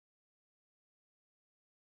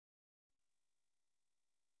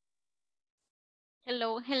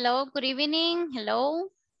Hello, hello, good evening. Hello.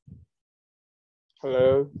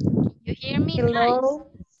 Hello. You hear me? Hello.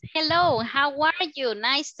 Nice. Hello, how are you?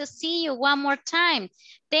 Nice to see you one more time.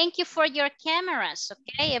 Thank you for your cameras,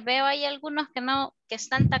 okay? Veo hay algunos que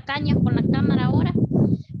están tacaños con la cámara ahora.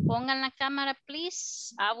 Pongan la cámara,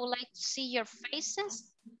 please. I would like to see your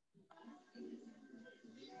faces.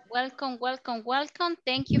 Welcome, welcome, welcome.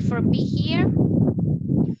 Thank you for being here.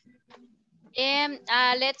 And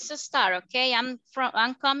let's start, okay? I'm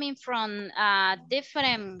coming from a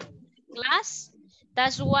different class.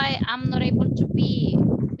 That's why I'm not able to be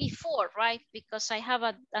before, right? Because I have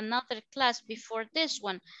another class before this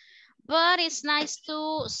one. But it's nice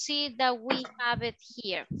to see that we have it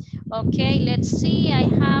here. Okay, let's see. I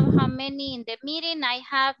have how many in the meeting? I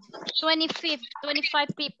have 25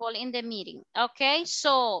 people in the meeting. Okay,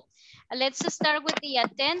 so let's start with the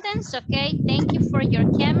attendance. Okay, thank you for your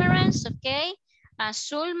cameras. Okay,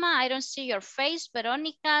 Sulma, I don't see your face.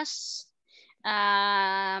 Veronica's.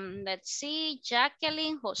 Let's see,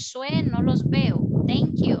 Jacqueline, Josué, no los veo.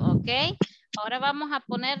 Thank you, okay. Ahora vamos a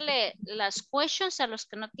ponerle las questions a los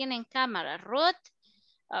que no tienen cámara. Ruth,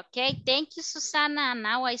 okay, thank you, Susana.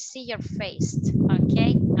 Now I see your face,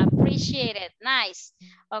 okay, appreciate it, nice,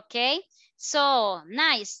 okay. So,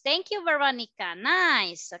 nice, thank you, Veronica,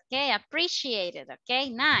 nice, okay, appreciate it, okay,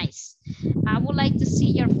 nice. I would like to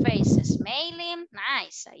see your faces. Mailing,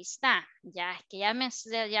 nice, ahí está. Ya, es que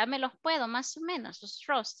ya me los puedo más o menos, los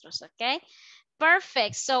rostros, okay.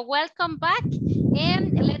 Perfect, so welcome back.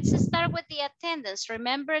 And let's start with the attendance.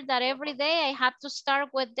 Remember that every day I have to start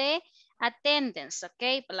with the attendance,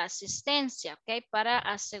 okay, la asistencia, okay, para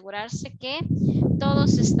asegurarse que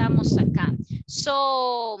todos estamos acá.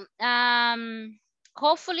 So,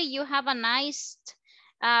 hopefully you have a nice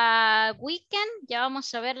weekend. Ya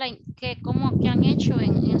vamos a ver qué han hecho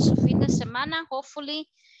en su fin de semana. Hopefully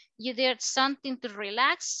you did something to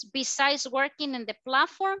relax besides working in the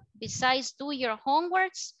platform, besides do your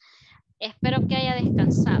homeworks. Espero que haya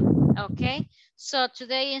descansado, okay? So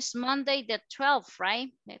today is Monday the 12th,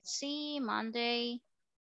 right? Let's see, Monday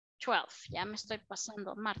 12th. Ya me estoy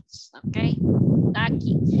pasando martes, okay?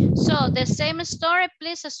 Aquí. So the same story,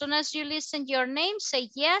 please, as soon as you listen your name,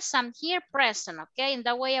 say, yes, I'm here, present, okay? And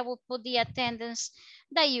that way I will put the attendance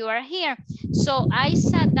that you are here. So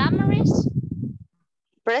Isa Damaris.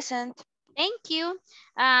 Present. Thank you.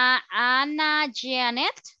 Anna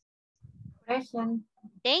Janet. Present.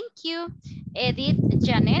 Thank you. Edith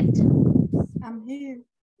Janet. I'm here.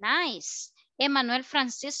 Nice. Emmanuel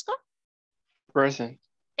Francisco. Present.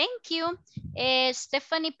 Thank you.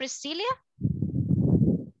 Stephanie Priscilla.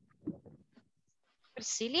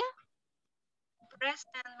 Priscilla.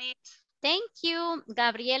 Present, Miss. Thank you.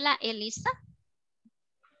 Gabriela Elisa.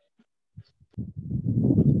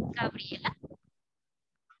 Gabriela.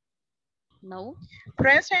 No.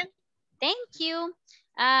 Present. Thank you.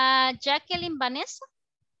 Jacqueline Vanessa.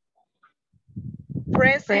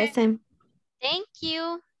 Present. Thank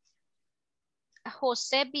you.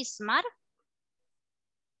 José Bismar.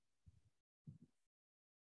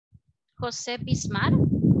 José Bismar.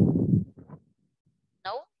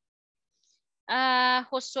 No.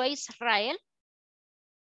 Josué Israel.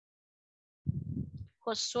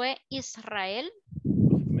 Josué Israel.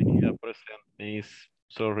 Mejía present, Miss.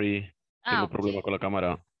 Sorry, tengo Okay. problema con la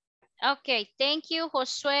cámara. Ok, thank you,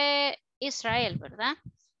 Josué Israel, ¿verdad?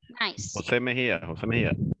 Nice. José Mejía, José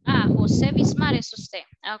Mejía. José Bismar es usted.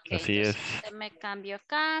 Ok, Así entonces es. me cambio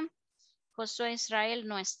acá. Josué Israel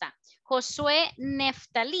no está. Josué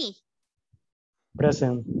Neftalí.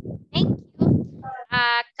 Present. Thank you.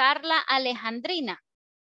 Carla Alejandrina.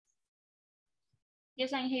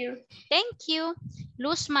 Yes, I'm here. Thank you.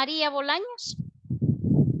 Luz María Bolaños.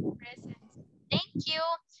 Present. Thank you.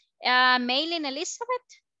 Maylin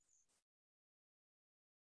Elizabeth.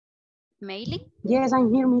 Maylin. Yes,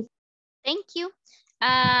 I'm here, Miss. Thank you.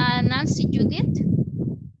 Nancy Judith.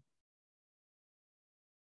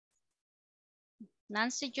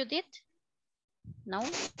 Nancy Judith. No.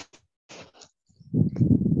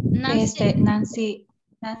 Nancy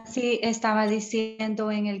estaba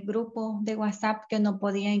diciendo en el grupo de WhatsApp que no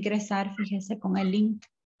podía ingresar, fíjese, con el link.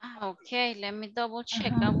 Okay, let me double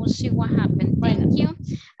check. I will see what happened. Thank you.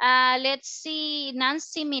 Let's see,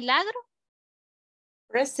 Nancy Milagro.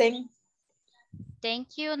 Present.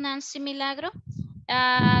 Thank you, Nancy Milagro.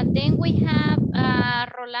 Then we have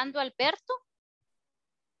Rolando Alberto.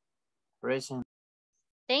 Present.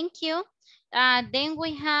 Thank you. Then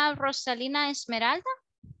we have Rosalina Esmeralda.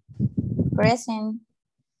 Present.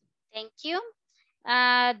 Thank you.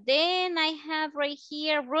 Then I have right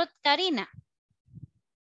here Ruth Karina.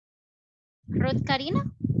 Ruth Karina.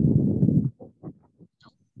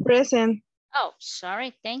 Present. Oh,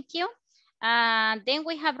 sorry, thank you. Then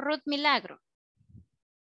we have Ruth Milagro.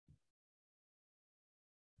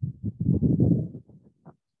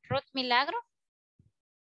 Ruth Milagro.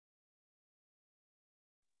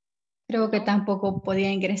 Creo que No. tampoco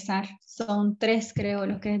podía ingresar. Son 3, creo,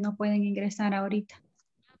 los que no pueden ingresar ahorita.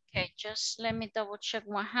 Okay, just let me double check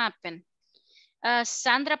what happened.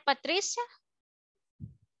 Sandra Patricia.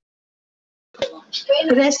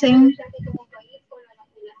 Present.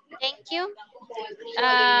 Thank you.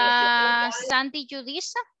 Sandy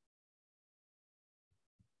Judisa.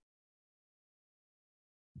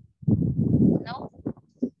 No.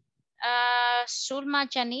 Sulma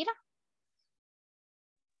Janira.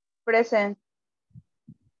 Present.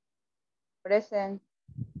 Present.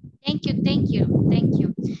 Thank you, thank you, thank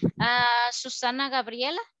you. Susana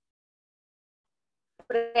Gabriela.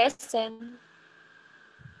 Present.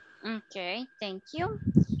 Okay, thank you.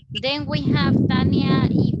 Then we have Tania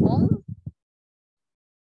Yvonne.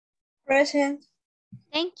 Present.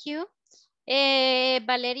 Thank you.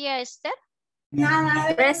 Valeria Esther.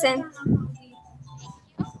 Present.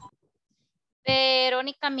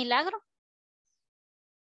 Verónica Milagro.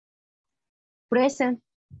 Present.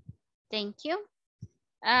 Thank you.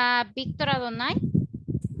 Víctor Adonai.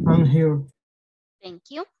 I'm here.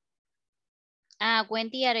 Thank you.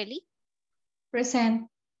 Wendy Areli. Present.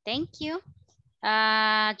 Thank you.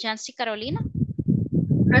 Jancy Carolina.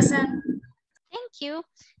 Present. Thank you.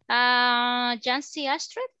 Jancy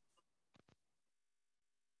Astrid.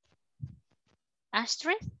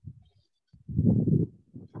 Astrid.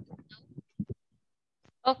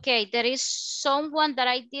 Okay, there is someone that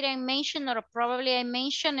I didn't mention or probably I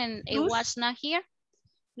mentioned and it was not here.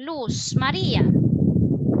 Luz María.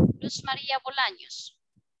 Luz María Bolaños.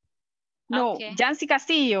 No, Okay. Jancy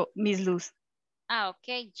Castillo, Miss Luz.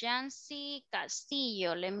 Okay, Jancy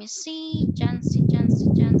Castillo. Let me see. Jancy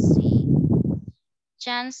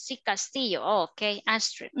Castillo. Oh, ok,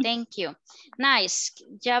 Astrid, thank you. Nice.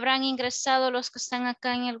 Ya habrán ingresado los que están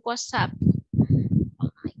acá en el WhatsApp.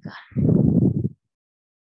 Oh my God.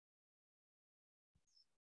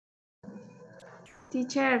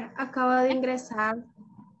 Teacher, acaba de ingresar.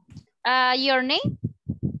 Your name?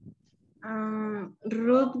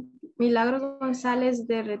 Ruth Milagro González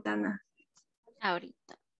de Retana.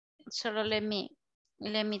 Ahorita. Solo let me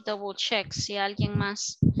double check si alguien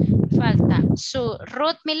más falta. Su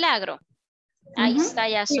Ruth Milagro. Ahí está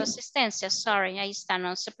ya su asistencia. Sorry, ahí está,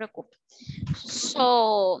 no se preocupe.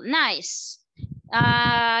 So, nice.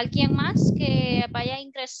 ¿Alguien más que vaya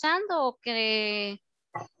ingresando o que...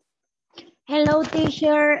 Hello,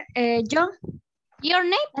 teacher. Yo. Your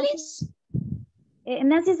name, please.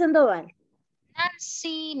 Nancy Sandoval.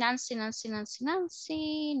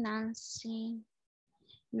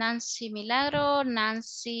 Nancy Milagro,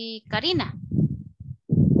 Nancy Karina.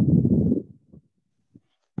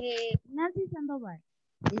 Nancy Sandoval.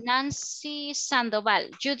 Nancy Sandoval,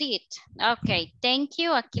 Judith. Okay, thank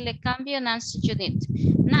you. Aquí le cambio Nancy Judith.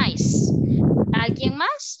 Nice. ¿Alguien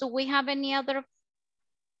más? Do we have any other?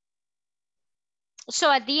 So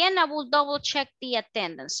at the end, I will double check the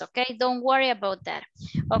attendance, okay? Don't worry about that,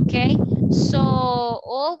 okay? So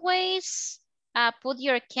always put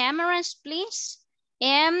your cameras, please.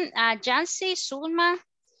 And Jancy, Sulma,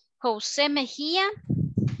 Jose Mejia,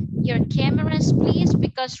 your cameras, please,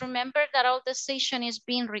 because remember that all the session is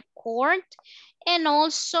being recorded. And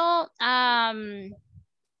also,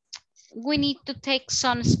 we need to take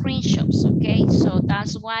some screenshots, okay? So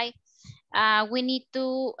that's why we need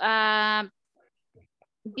to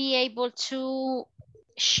be able to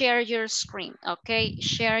share your screen, okay?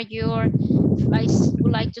 Share your, I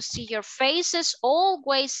would like to see your faces.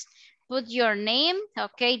 Always put your name,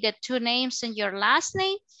 okay? The 2 names and your last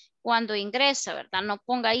name. Cuando ingresa, ¿verdad? No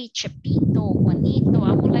ponga ahí Chepito o Juanito.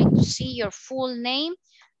 I would like to see your full name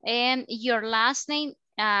and your last name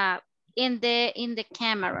in the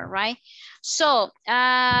camera, right? So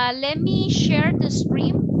let me share the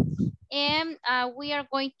screen. And we are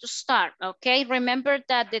going to start, okay? Remember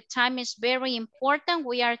that the time is very important.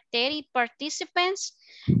 We are 30 participants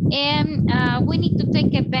and we need to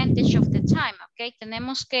take advantage of the time, okay?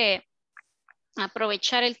 Tenemos que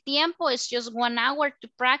aprovechar el tiempo. It's just 1 hour to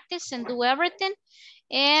practice and do everything.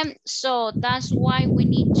 And so that's why we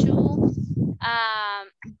need to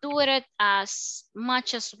do it as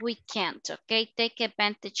much as we can, okay? Take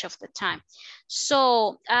advantage of the time.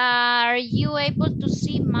 So are you able to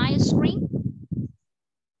see my screen?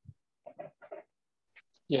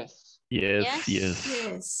 Yes.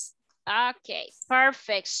 Yes. Okay,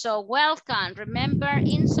 perfect. So welcome. Remember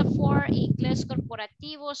INSAFORP, Inglés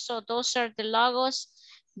Corporativo. So those are the logos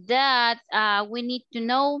that we need to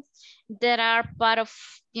know that are part of,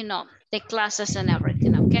 you know, the classes and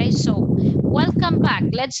everything, okay? So welcome back.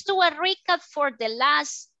 Let's do a recap for the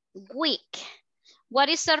last week. What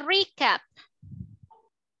is a recap?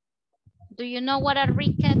 Do you know what a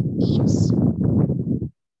recap is?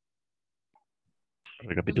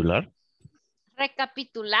 Recapitular.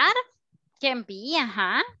 Recapitular can be,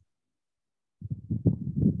 ajá.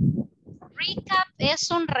 Recap es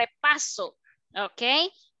un repaso,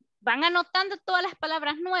 ¿ok? Van anotando todas las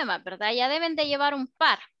palabras nuevas, ¿verdad? Ya deben de llevar un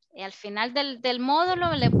par. Y al final del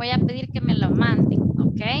módulo les voy a pedir que me lo manden,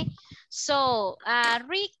 ¿ok? So,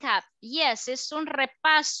 recap, yes, es un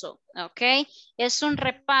repaso, ¿ok? Es un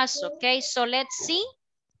repaso, ¿ok? So, let's see.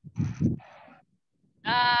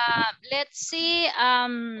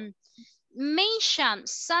 Mention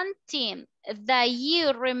something that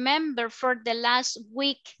you remember for the last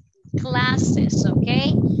week classes,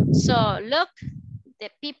 okay? So look, the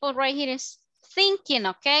people right here is thinking,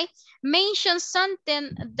 okay? Mention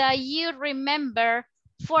something that you remember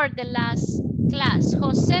for the last class.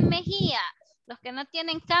 José Mejía, los que no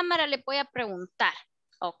tienen cámara les voy a preguntar,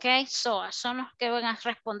 okay? So son los que van a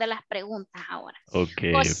responder las preguntas ahora.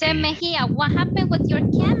 Okay, José Mejía, what happened with your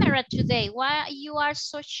camera today? Why you are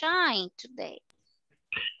so shy today?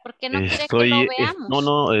 ¿Por qué no quiere que lo veamos?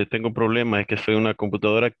 No, tengo un problema, es que soy una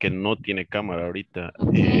computadora que no tiene cámara ahorita.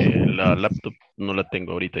 Okay. La laptop no la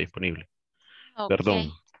tengo ahorita disponible. Okay.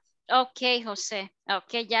 Perdón. Ok, José.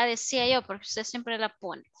 Ok, ya decía yo, porque usted siempre la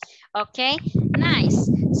pone. Ok,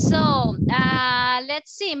 nice. So,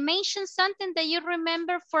 let's see. Mention something that you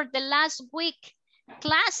remember for the last week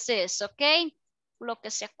classes, ok? Lo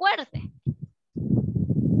que se acuerde.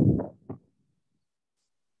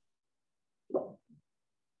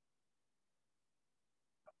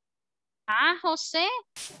 José.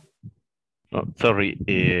 Oh, sorry.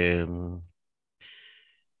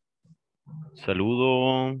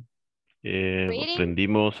 Saludo.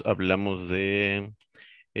 Aprendimos, hablamos de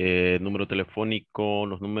número telefónico,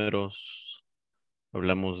 los números.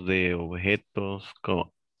 Hablamos de objetos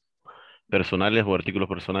personales o artículos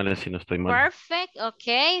personales, si no estoy mal. Perfect.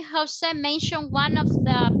 Okay. Jose, mention one of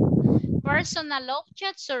the personal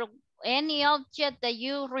objects or any object that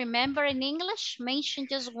you remember in English. Mention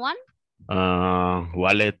just one.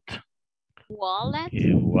 Wallet. Wallet.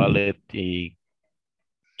 Wallet y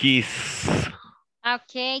keys.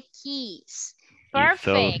 Okay, keys. Perfect.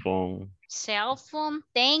 Cell phone. Cell phone.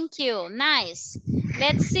 Thank you. Nice.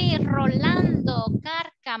 Let's see. Rolando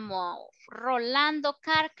Cárcamo. Rolando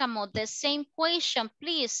Cárcamo. The same question,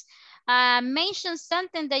 please. Mention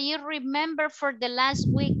something that you remember for the last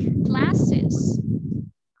week classes.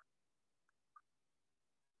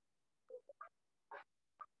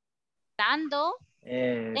 Dando.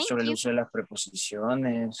 Sobre el uso de las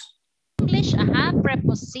preposiciones. English,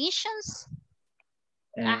 prepositions.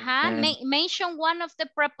 Mention one of the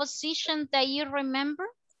prepositions that you remember.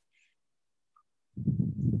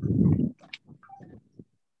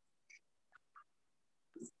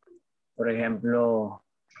 Por ejemplo,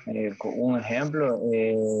 un ejemplo,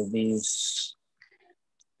 this,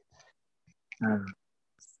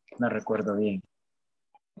 no recuerdo bien.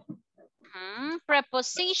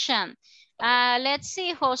 Preposition. Let's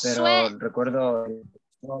see, Josué. Pero recuerdo.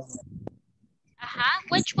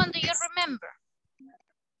 Which one do you remember?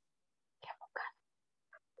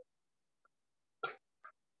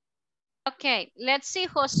 Okay, let's see,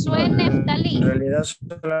 Josué Neftali. En realidad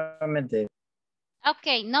solamente.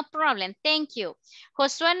 Okay, no problem. Thank you.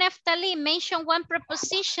 Josué Neftali, mention one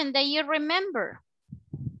preposition that you remember.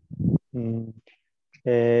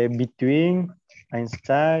 Between,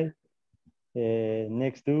 inside,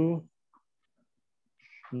 next to,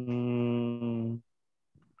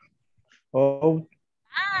 out.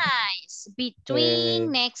 Nice.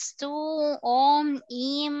 Between, next to, on,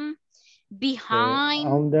 in, behind.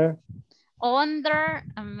 Under.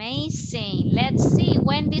 Amazing. Let's see.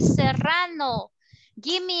 Wendy Serrano.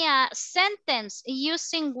 Give me a sentence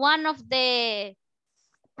using one of the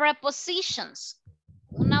prepositions.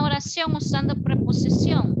 Una oración usando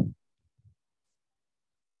preposición.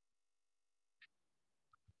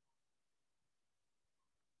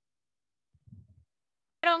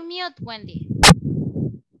 On mute, Wendy.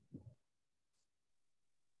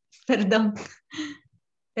 Perdón.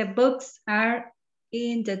 The books are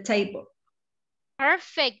in the table.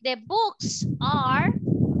 Perfect. The books are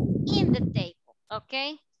in the table.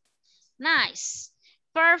 Okay. Nice.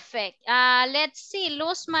 Perfect. Let's see.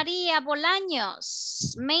 Luz Maria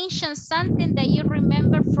Bolaños. Mention something that you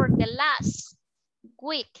remember for the last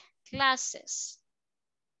week classes.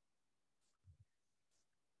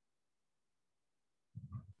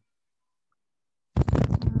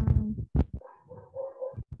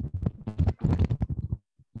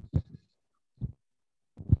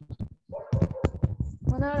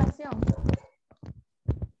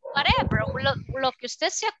 lo que usted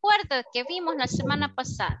se acuerda que vimos la semana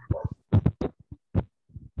pasada.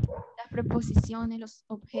 Las preposiciones, los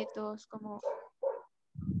objetos como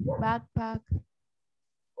backpack.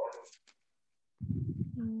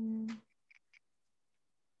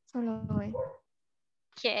 Solo es.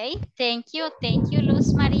 Okay, thank you,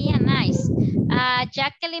 Luz María, nice.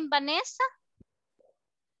 Jacqueline Vanessa.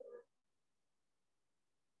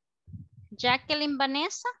 Jacqueline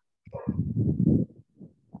Vanessa.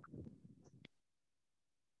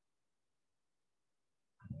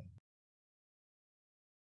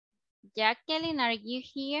 Jacqueline, are you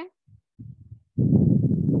here?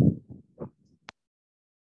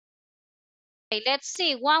 Okay, let's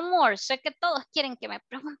see, one more. Sé que todos quieren que me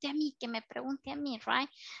pregunte a mí, right?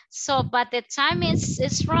 So, but the time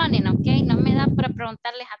is running, okay? No me da para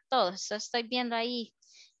preguntarles a todos. So, estoy viendo ahí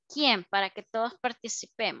quién para que todos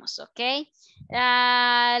participemos, okay?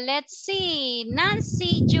 Let's see,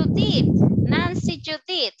 Nancy Judith. Nancy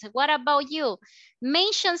Judith, what about you?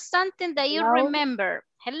 Mention something that you remember.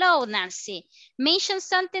 Hello, Nancy. Mention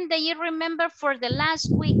something that you remember for the last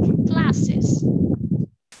week classes.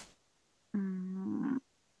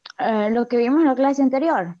 Lo que vimos en la clase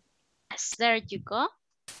anterior. Yes, there you go.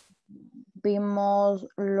 Vimos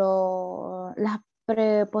las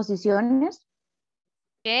preposiciones.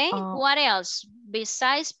 Okay, what else?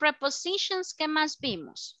 Besides prepositions, ¿qué más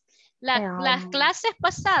vimos? Las clases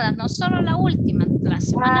pasadas, no solo la última, la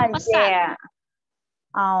semana pasada.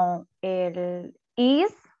 Yeah. El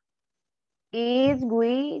is,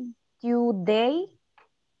 we, you, they.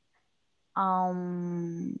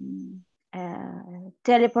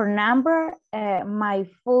 Telephone number, my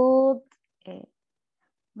food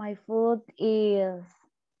is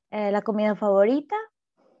la comida favorita.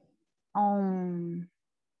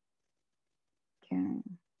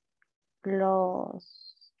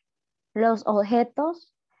 Los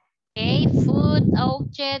objetos. Okay, food,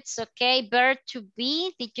 objects, okay, verb to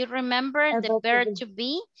be. Did you remember the verb to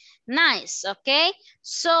be? Nice, okay.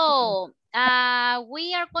 So,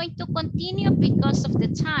 we are going to continue because of the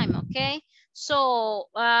time, okay. So,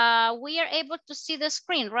 we are able to see the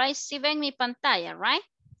screen, right? Si ven mi pantalla, right?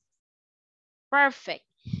 Perfect.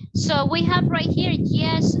 So, we have right here,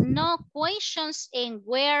 yes, no questions, and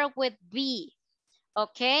where would be,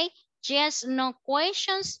 okay? Yes, no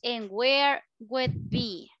questions, and where would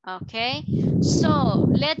be, okay? So,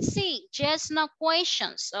 let's see, yes, no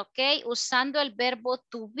questions, okay? Usando el verbo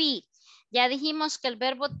to be. Ya dijimos que el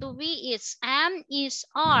verbo to be is am, is,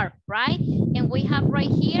 are, right? And we have right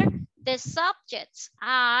here the subjects,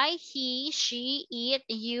 I, he, she, it,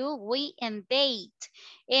 you, we, and they.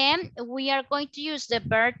 And we are going to use the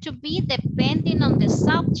verb to be depending on the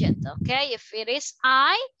subject, okay? If it is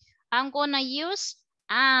I'm gonna use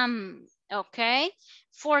okay.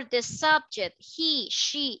 For the subject, he,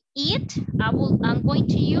 she, it, I'm going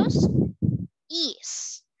to use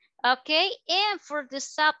is, okay. And for the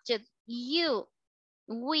subject, you,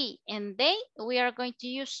 we, and they, we are going to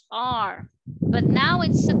use are. But now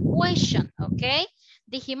it's a question, okay.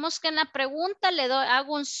 Dijimos que en la pregunta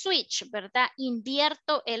hago un switch, ¿verdad?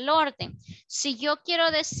 Invierto el orden. Si yo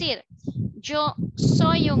quiero decir, yo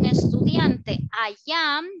soy un estudiante, I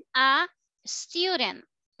am a student,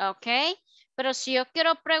 ¿ok? Pero si yo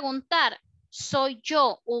quiero preguntar, ¿soy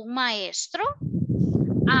yo un maestro?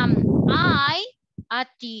 Am I a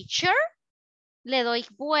teacher? Le doy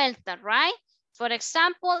vuelta, right? For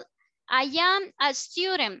example, I am a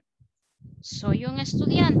student. Soy un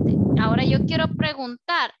estudiante. Ahora yo quiero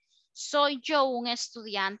preguntar, ¿soy yo un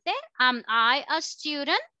estudiante? Am I a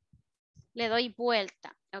student? Le doy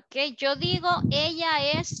vuelta, ¿ok? Yo digo,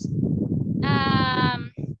 ella es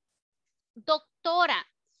doctora.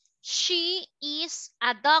 She is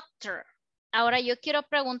a doctor. Ahora yo quiero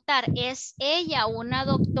preguntar, ¿es ella una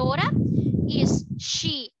doctora? Is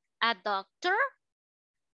she a doctor?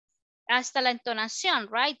 Hasta la entonación,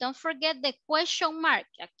 right? Don't forget the question mark.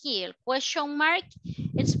 Aquí, el question mark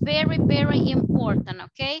is very, very important,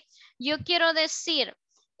 ¿ok? Yo quiero decir,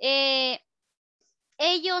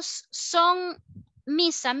 ellos son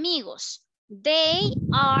mis amigos. They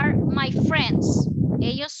are my friends.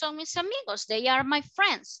 Ellos son mis amigos. They are my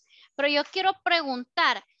friends. Pero yo quiero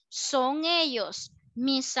preguntar, ¿son ellos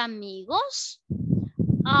mis amigos?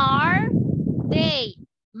 Are they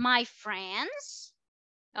my friends?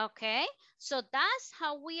 Okay, so that's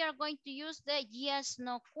how we are going to use the yes,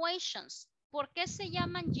 no questions. ¿Por qué se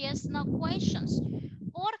llaman yes, no questions?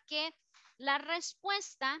 Porque la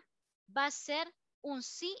respuesta va a ser un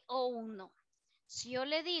sí o un no. Si yo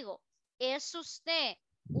le digo, ¿es usted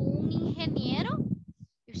un ingeniero?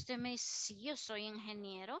 Y usted me dice, sí, yo soy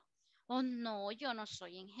ingeniero. O no, yo no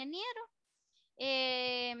soy ingeniero.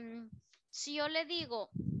 Si yo le digo,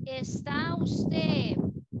 ¿está usted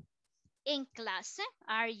en clase?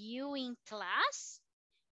 Are you in class?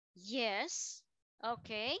 Yes.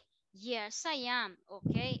 Okay. Yes, I am.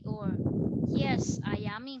 Okay. Or yes, I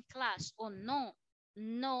am in class. Or no.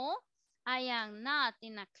 No, I am not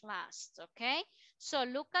in a class. Okay. So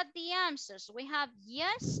look at the answers. We have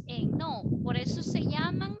yes and no. Por eso se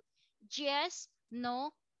llaman yes,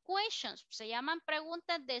 no questions. Se llaman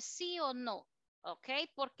preguntas de sí o no. Okay.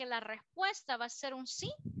 Porque la respuesta va a ser un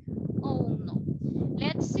sí o un no.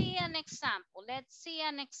 Let's see an example. Let's see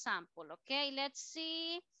an example. Okay. Let's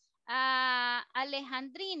see.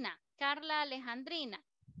 Alejandrina, Carla Alejandrina,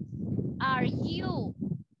 are you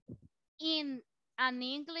in an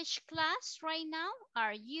English class right now?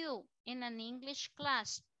 Are you in an English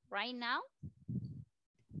class right now?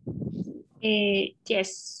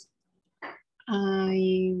 Yes,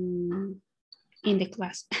 I'm in the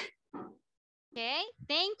class. Okay,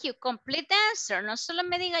 thank you. Complete answer. No solo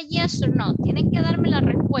me diga yes o no. Tienen que darme la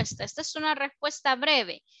respuesta. Esta es una respuesta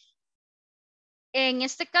breve. En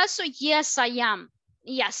este caso, yes, I am.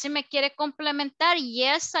 Y ya si me quiere complementar,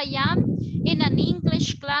 yes, I am in an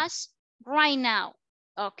English class right now.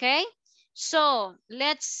 Okay. So,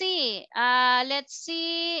 let's see.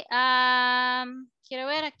 Quiero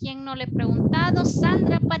ver a quién no le he preguntado.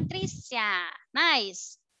 Sandra Patricia.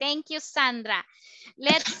 Nice. Thank you, Sandra.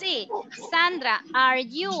 Let's see. Sandra, are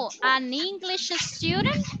you an English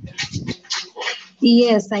student?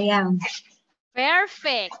 Yes, I am.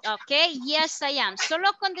 Perfect, ok, yes I am.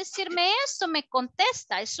 Solo con decirme eso me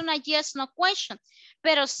contesta, es una yes no question.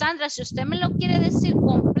 Pero Sandra, si usted me lo quiere decir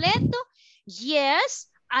completo, yes,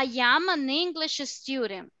 I am an English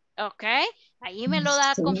student, ok. Ahí me lo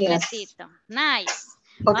da completito, nice.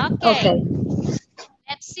 Okay.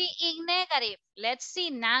 Let's see in negative, let's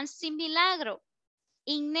see Nancy Milagro.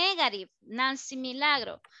 In negative, Nancy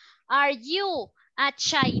Milagro. Are you a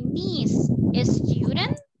Chinese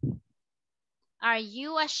student? Are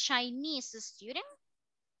you a Chinese student?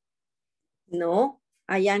 No,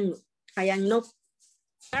 I am not.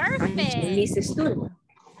 Perfect. I'm a Chinese student.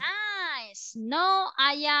 Nice. No,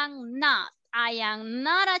 I am not. I am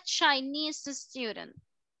not a Chinese student.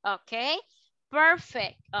 Okay.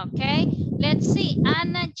 Perfect. Okay. Let's see.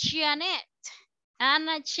 Anna Janet.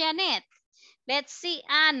 Anna Janet. Let's see.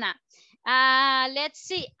 Anna. Let's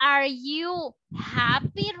see. Are you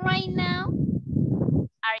happy right now?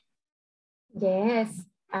 Yes,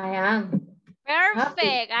 I am.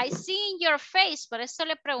 Perfect. I see in your face. Por eso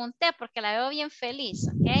le pregunté, porque la veo bien feliz.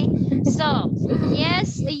 Okay. So,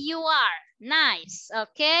 yes, you are. Nice.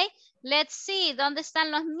 Okay. Let's see. ¿Dónde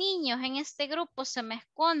están los niños en este grupo? Se me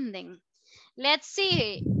esconden. Let's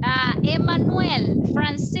see. Emmanuel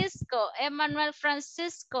Francisco. Emmanuel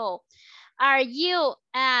Francisco. Are you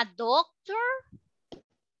a doctor?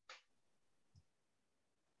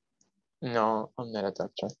 No, I'm not a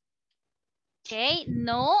doctor. Okay,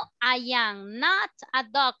 no, I am not a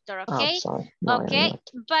doctor, okay? Oh, sorry. No, okay,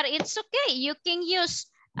 but it's okay. You can use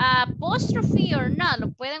apostrophe or not.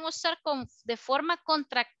 Lo pueden usar de forma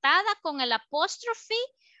contractada con el apostrophe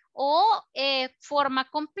o forma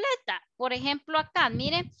completa. Por ejemplo, acá,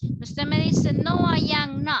 mire, usted me dice, no, I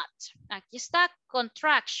am not. Aquí está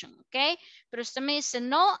contraction, ok? Pero usted me dice,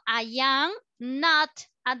 no, I am not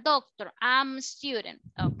a doctor. I'm a student,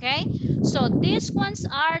 okay? So these ones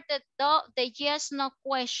are the yes, no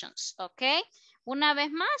questions, okay? Una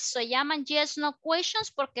vez más, se llaman yes, no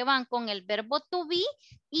questions porque van con el verbo to be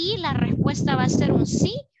y la respuesta va a ser un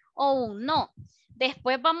sí o un no.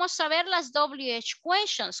 Después vamos a ver las WH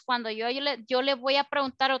questions, cuando yo le voy a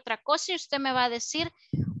preguntar otra cosa y usted me va a decir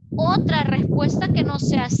otra respuesta que no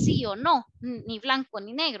sea sí o no, ni blanco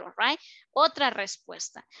ni negro, right? Otra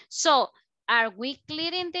respuesta. So, are we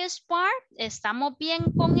clear in this part? ¿Estamos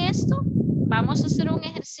bien con esto? Vamos a hacer un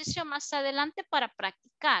ejercicio más adelante para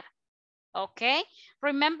practicar. ¿Ok?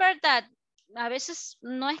 Remember that a veces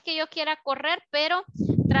no es que yo quiera correr, pero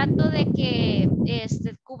trato de que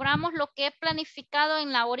cubramos lo que he planificado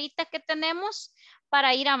en la horita que tenemos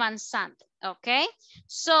para ir avanzando. ¿Ok?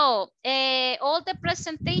 So, all the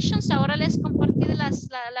presentations, ahora les compartí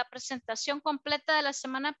la presentación completa de la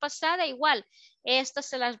semana pasada. Igual, estas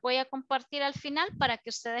se las voy a compartir al final para que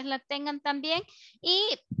ustedes la tengan también y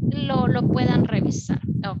lo puedan revisar.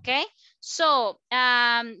 ¿Ok? So,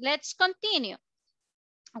 let's continue.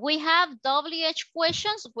 We have WH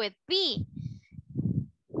questions with B.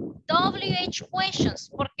 WH questions.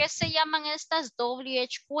 ¿Por qué se llaman estas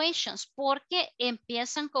WH questions? Porque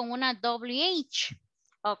empiezan con una WH.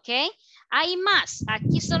 ¿Ok? Hay más.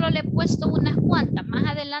 Aquí solo le he puesto unas cuantas. Más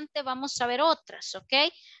adelante vamos a ver otras. ¿Ok?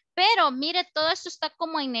 Pero mire, todo esto está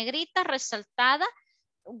como en negrita resaltada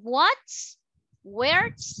what's,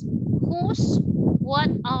 where's, whose, what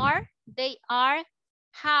are, they are,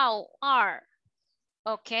 how are.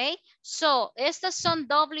 Ok, so estas son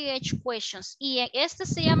WH questions y estas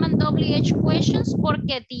se llaman WH questions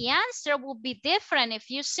porque the answer will be different if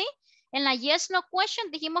you see. En la yes no question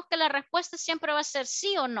dijimos que la respuesta siempre va a ser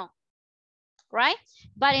sí o no, right?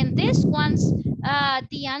 But in these ones,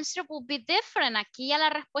 the answer will be different. Aquí ya la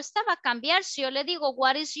respuesta va a cambiar. Si yo le digo,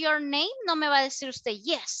 what is your name? No me va a decir usted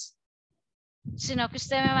yes, sino que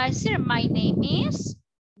usted me va a decir, my name is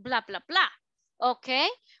bla, bla, bla. Ok,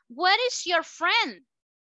 where is your friend?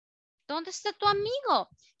 ¿Dónde está tu amigo?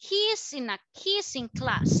 He's in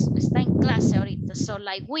class. Está en clase ahorita. So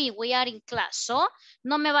like we are in class. So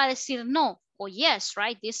no me va a decir no o yes,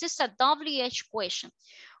 right? This is a WH question.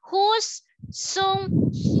 Who's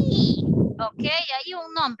Sung Hee? Ok, hay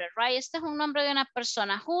un nombre, right? Este es un nombre de una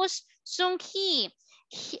persona. Who's Sung Hee?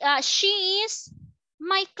 She is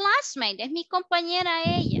my classmate. Es mi compañera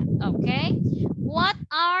ella. Ok. What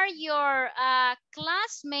are your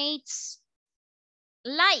classmates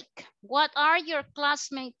like? What are your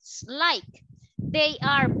classmates like? They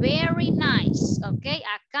are very nice, ok.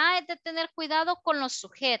 Acá es de tener cuidado con los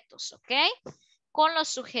sujetos, ok. Con los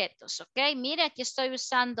sujetos, ok. Mire, aquí estoy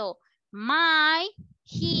usando my,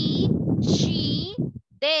 he, she,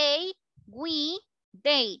 they, we,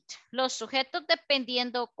 date. Los sujetos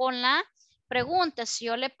dependiendo con la pregunta. Si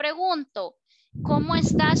yo le pregunto, ¿cómo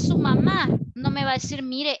está su mamá? No me va a decir,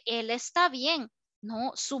 mire, él está bien.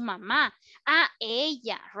 No, su mamá.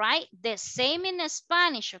 Ella, right? The same in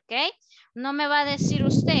Spanish, ¿ok? No me va a decir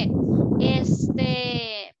usted,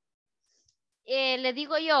 le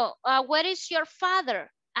digo yo, where is your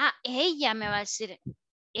father? Ella me va a decir,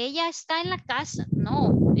 ella está en la casa.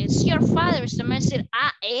 No, it's your father. Usted me va a decir,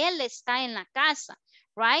 él está en la casa,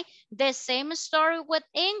 right? The same story with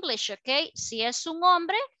English, ¿ok? Si es un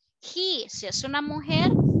hombre, he. Si es una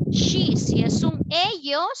mujer, she. Si es un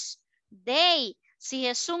ellos, they. Si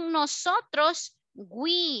es un nosotros,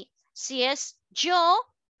 we. Si es yo,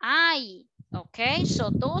 I. Okay,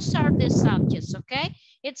 so those are the subjects, okay?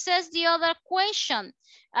 It says the other question.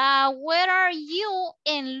 Where are you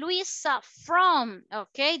and Luisa from?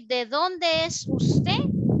 Okay, ¿de dónde es usted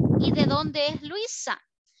y de dónde es Luisa?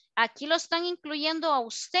 Aquí lo están incluyendo a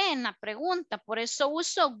usted en la pregunta, por eso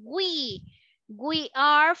uso we. We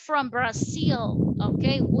are from Brazil,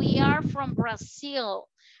 okay? We are from Brazil.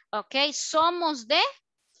 Ok, somos de,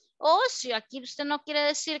 o si aquí usted no quiere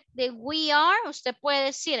decir de we are, usted puede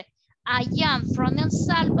decir I am from El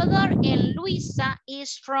Salvador and Luisa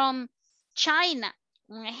is from China.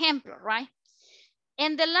 Un ejemplo, right?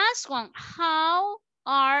 And the last one, how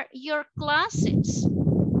are your classes?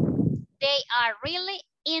 They are really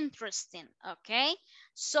interesting, okay?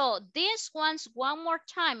 So these ones, one more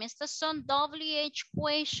time, estas son WH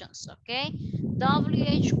questions, okay?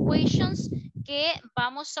 WH questions que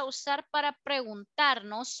vamos a usar para preguntar,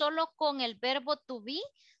 no solo con el verbo to be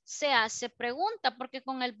se hace pregunta, porque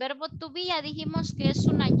con el verbo to be ya dijimos que es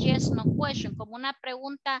una yes no question, como una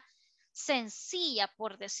pregunta sencilla,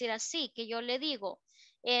 por decir así, que yo le digo,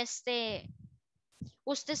 usted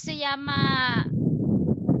se llama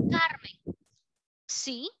Carmen.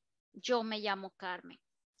 Sí, yo me llamo Carmen.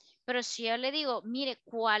 Pero si yo le digo, mire,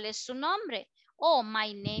 ¿cuál es su nombre? Oh,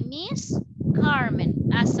 my name is Carmen,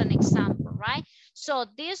 as an example, right? So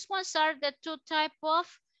these ones are the two type of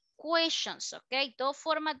questions, okay? Dos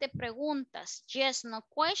formas de preguntas, yes, no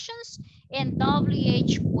questions, and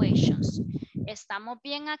WH questions. ¿Estamos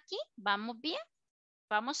bien aquí? ¿Vamos bien?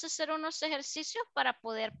 Vamos a hacer unos ejercicios para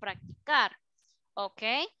poder practicar, ok?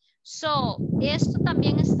 So, esto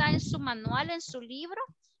también está en su manual, en su libro.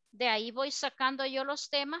 De ahí voy sacando yo los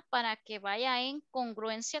temas para que vaya en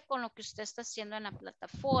congruencia con lo que usted está haciendo en la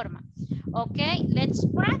plataforma. Ok, let's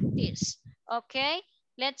practice. Ok,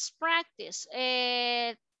 let's practice.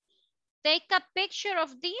 Take a picture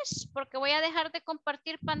of this porque voy a dejar de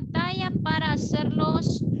compartir pantalla para hacer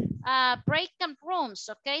los breakout rooms.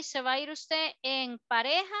 Ok, se va a ir usted en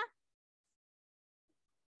pareja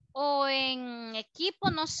o en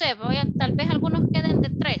equipo, no sé. Tal vez algunos queden de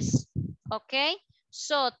 3. Ok.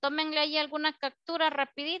 So, tómenle ahí alguna captura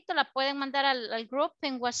rapidito, la pueden mandar al group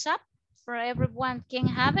en WhatsApp for everyone can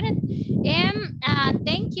have it. And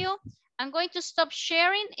thank you. I'm going to stop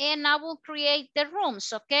sharing and I will create the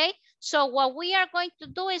rooms, okay? So what we are going to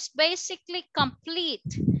do is basically complete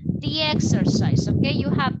the exercise, okay?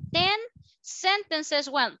 You have 10 sentences,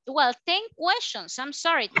 well 10 questions, I'm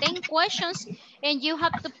sorry, 10 questions, and you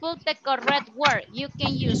have to put the correct word. You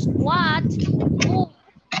can use what, who,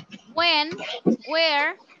 when,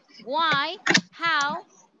 where, why, how,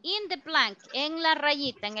 in the blank, en la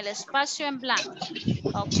rayita, en el espacio en blanco.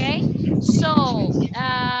 Okay, so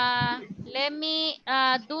let me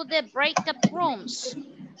do the breakup rooms.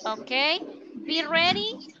 Okay, be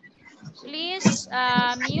ready. Please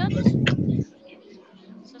mute.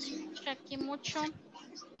 Se escucha aquí mucho.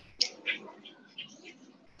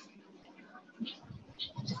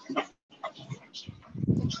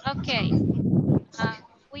 Okay,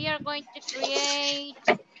 we are going to create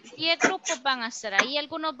 10 grupos van a ser ahí.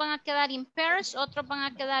 Algunos van a quedar in pairs, otros van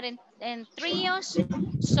a quedar en tríos.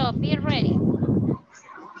 So be ready.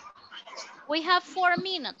 We have 4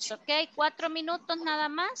 minutes, okay? 4 minutos nada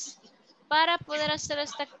más para poder hacer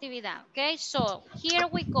esta actividad, okay? So here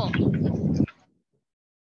we go.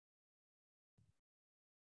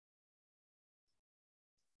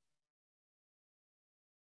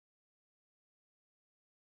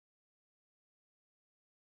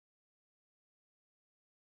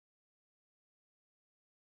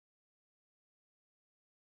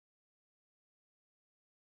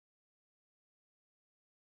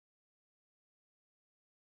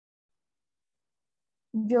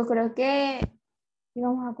 Yo creo que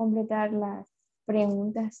íbamos a completar las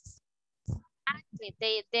preguntas.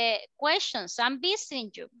 The questions, I'm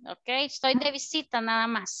visiting you, okay? Estoy de visita nada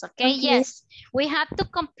más, okay? Yes, we have to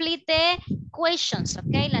complete the questions,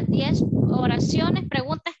 okay? Las 10 oraciones,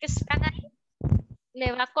 preguntas que están ahí.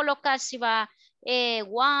 Le va a colocar si va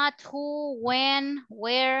what, who, when,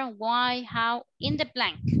 where, why, how, in the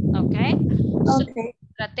blank, okay? So,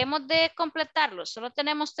 tratemos de completarlo, solo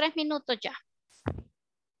tenemos 3 minutos ya.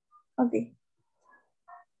 Ok.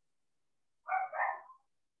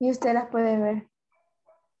 Y usted las puede ver.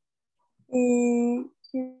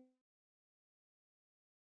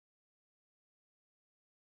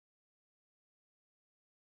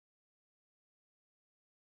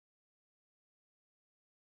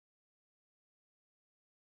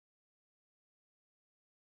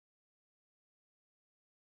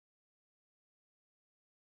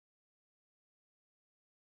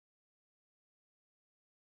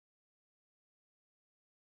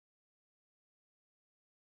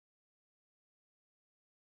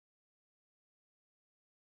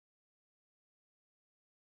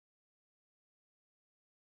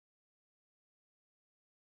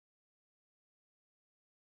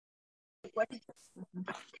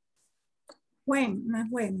 When, no es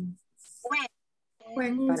when.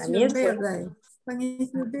 When is Para mí your es when. birthday? When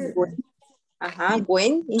is your birthday? Ajá,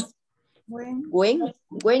 when is When your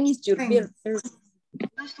birthday?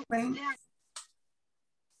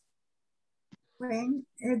 When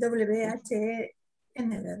es W-H-N,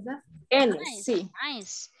 ¿verdad? N, Nice, sí.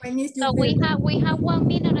 nice. When is So your we birthday? have 1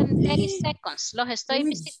 minute and 30 seconds. Los estoy Uy.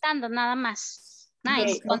 visitando nada más.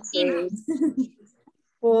 Nice, Okay, continue. okay.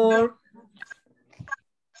 For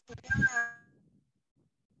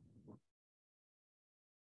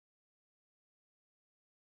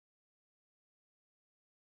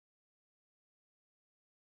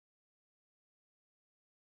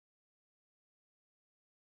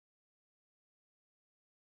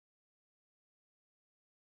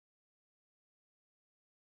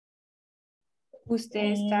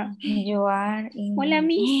Usted está. You are in... Hola,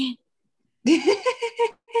 Miss.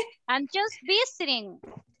 I'm just visiting.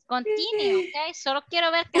 Continue, okay? Solo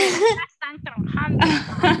quiero ver que de verdad están trabajando.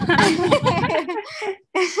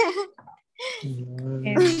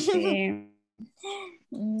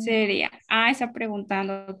 Sería. Está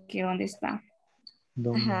preguntando que dónde está.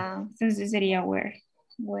 Ajá. Entonces sería where.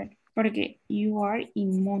 Where. Porque you are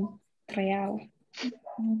in Montreal.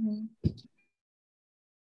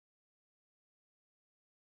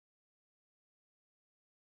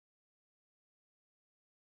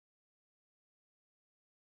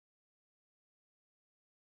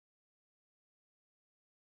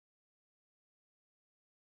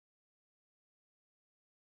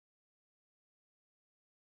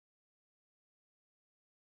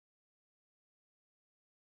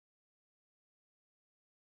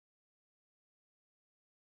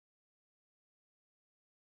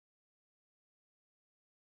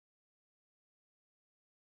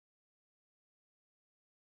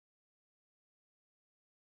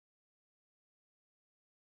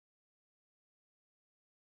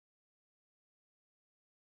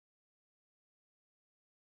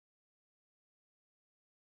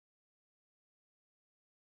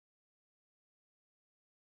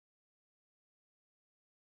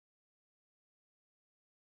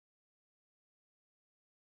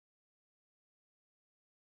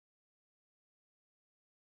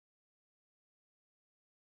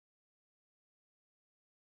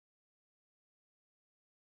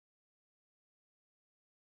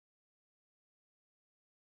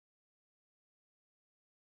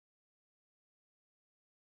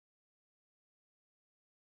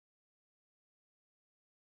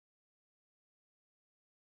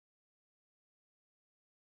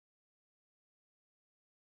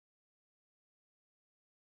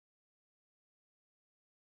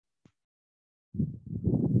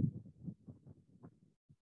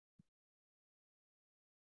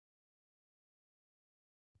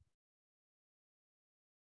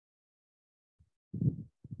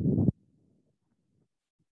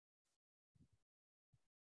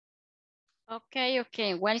 Okay,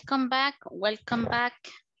 okay. Welcome back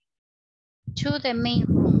to the main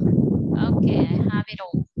room. Okay, I have it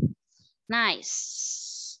all.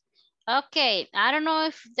 Nice. Okay, I don't know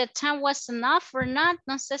if the time was enough or not.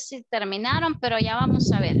 No sé si terminaron, pero ya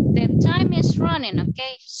vamos a ver. The time is running,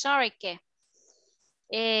 okay? Sorry que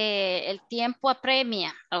el tiempo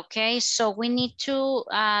apremia, okay? So we need to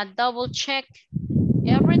double check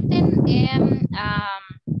everything and,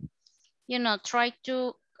 you know, try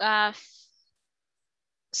to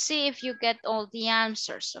see if you get all the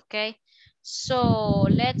answers, okay? So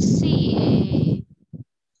let's see.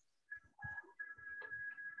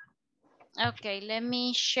 Okay, let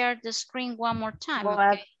me share the screen one more time,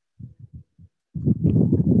 okay?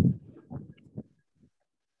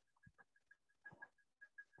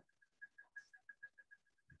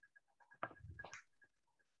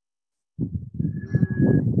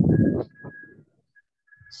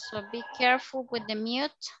 So be careful with the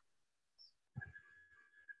mute.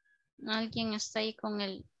 Alguien está ahí con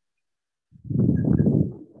el...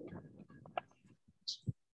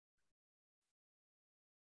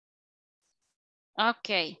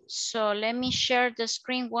 Okay, so let me share the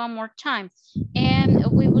screen one more time and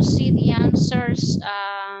we will see the answers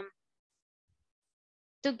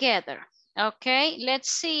together. Okay, let's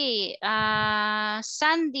see.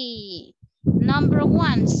 Sandy, number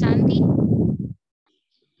 1, Sandy.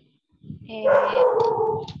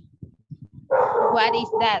 What is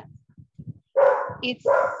that? It's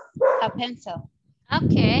a pencil.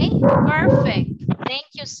 Okay, perfect. Thank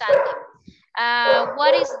you, Sandy.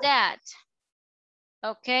 What is that?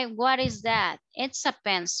 Okay, what is that? It's a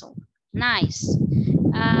pencil. Nice.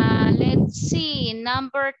 Let's see,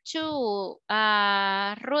 number 2,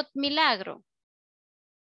 Ruth Milagro.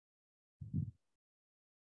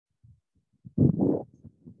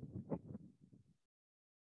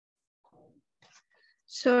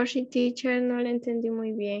 Sorry, teacher, no la entendí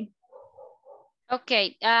muy bien. Ok,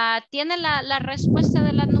 ¿tiene la respuesta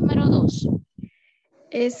de la número 2?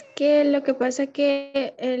 Es que lo que pasa es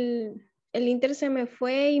que el Inter se me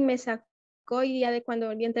fue y me sacó y ya de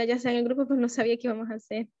cuando entré ya en el grupo pues no sabía qué íbamos a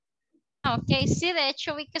hacer. Ok, sí, de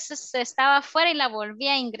hecho vi que se estaba afuera y la volví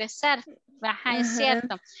a ingresar. Ajá, es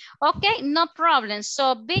cierto. Ok, no problem.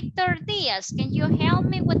 So, Víctor Díaz, can you help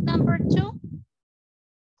me with number 2?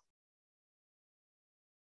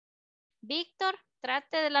 Víctor,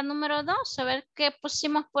 trate de la número 2, a ver qué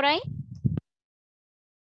pusimos por ahí.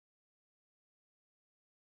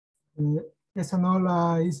 Esa no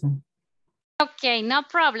la hice. Ok, no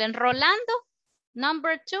problem. Rolando,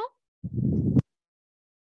 number 2.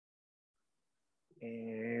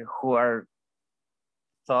 Who are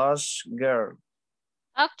those girls?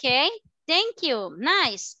 Okay, thank you.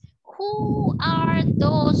 Nice. Who are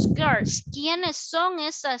those girls? ¿Quiénes son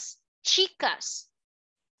esas chicas?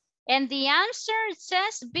 And the answer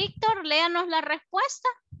says, Víctor, léanos la respuesta.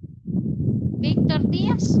 Víctor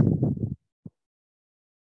Díaz.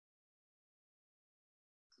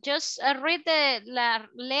 Just read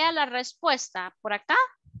lea la respuesta por acá.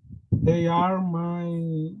 They are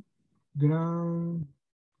my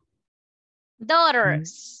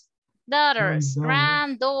granddaughters.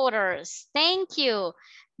 Thank you.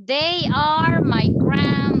 They are my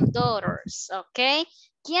granddaughters. Ok.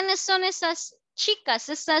 ¿Quiénes son esas chicas,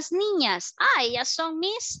 esas niñas? Ellas son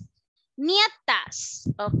mis nietas.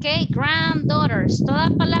 Ok. Granddaughters. Toda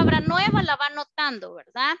palabra nueva la va anotando,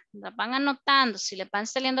 ¿verdad? La van anotando. Si le van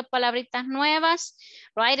saliendo palabritas nuevas,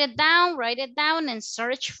 write it down and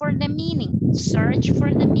search for the meaning. Search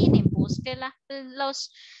for the meaning. Busque los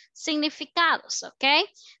significados, okay?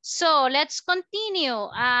 So let's continue.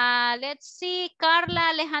 Let's see,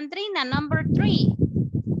 Carla Alejandrina, number 3.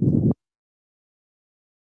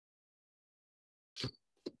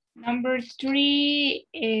 Number 3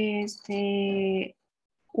 is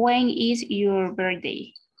when is your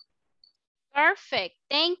birthday? Perfect,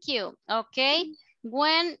 thank you. Okay,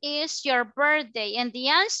 when is your birthday? And the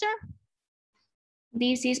answer?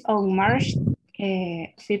 This is on March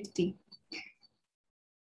 15.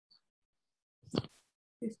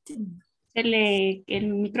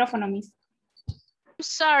 El micrófono, Miss. I'm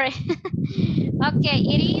sorry. Okay,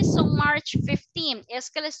 it is on March 15. Es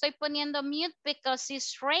que le estoy poniendo mute because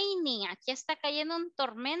it's raining. Aquí está cayendo una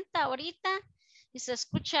tormenta ahorita y se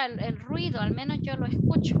escucha el ruido, al menos yo lo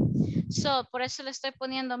escucho. So, por eso le estoy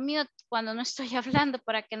poniendo mute cuando no estoy hablando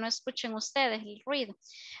para que no escuchen ustedes el ruido.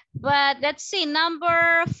 But let's see,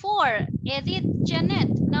 number 4. Edith Janet,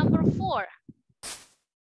 number 4.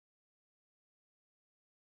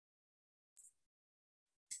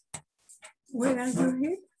 Where are you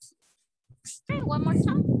here? Okay, one more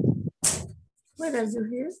time. Where are you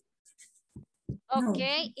here?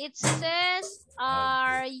 Okay, it says,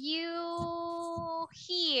 are you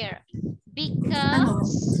here?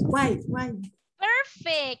 Because. Why?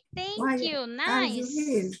 Perfect. Thank you. Nice.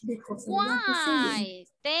 Why?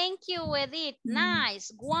 Thank you, Edith.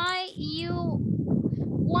 Nice. Why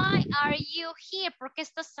are you here? ¿Por qué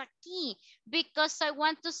estás aquí? Because I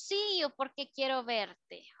want to see you. Porque quiero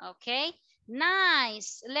verte. Okay.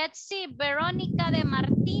 Nice. Let's see. Verónica de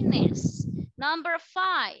Martínez. Number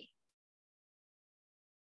 5.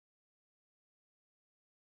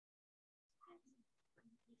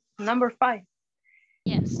 Number 5.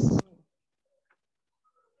 Yes.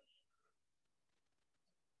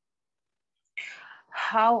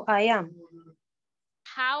 How I am.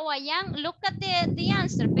 How I am. Look at the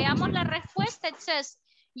answer. Veamos la respuesta. It says,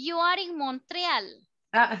 you are in Montreal.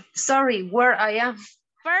 Sorry, where I am.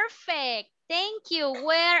 Perfect. Thank you.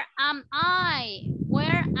 Where am I?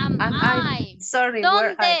 Where am I? Sorry,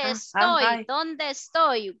 ¿Dónde where estoy? ¿Dónde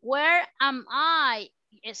estoy? Where am I?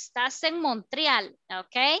 Estás en Montreal.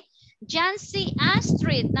 Okay. Jancy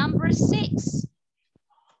Astrid, number 6.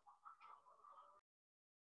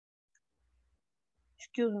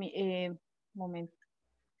 Excuse me, moment.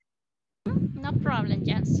 No problem,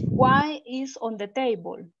 Jancy. Why is on the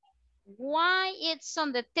table? Why it's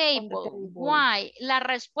on the table? Why? La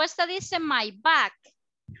respuesta dice my bag.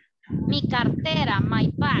 Mi cartera,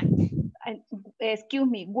 my bag. Excuse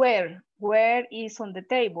me, where? Where is on the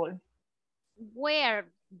table?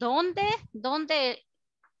 Where? ¿Dónde? ¿Dónde?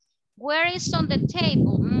 Where is on the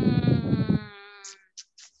table?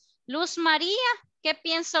 Luz María, ¿qué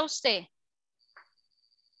piensa usted?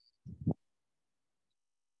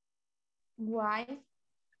 Why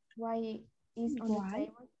is on the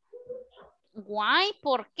table? Why,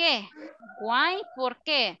 ¿por qué? Why, ¿por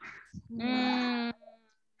qué?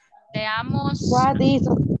 Veamos. What is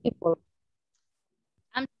on the table?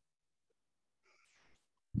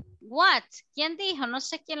 What? ¿Quién dijo? No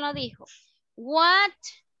sé quién lo dijo. What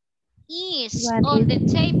is on the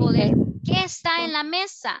table? ¿Qué está en la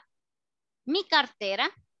mesa? Mi cartera.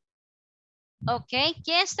 Ok.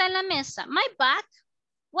 ¿Qué está en la mesa? My bag.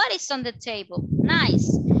 What is on the table?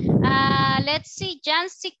 Nice. Let's see.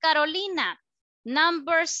 Jancy Carolina.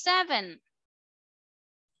 Number 7.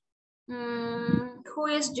 Who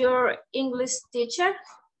is your English teacher?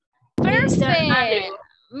 Perfect.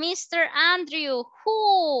 Mr. Andrew.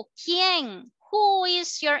 Who? ¿Quién? Who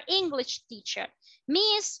is your English teacher?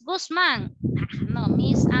 Miss Guzman. No,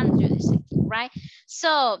 Miss Andrew is aquí, right?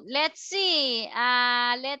 So let's see.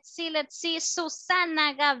 Let's see.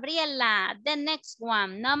 Susana Gabriela. The next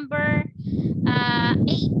one. Number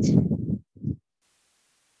 8.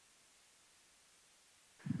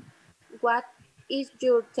 What is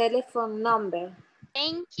your telephone number?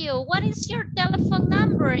 Thank you. What is your telephone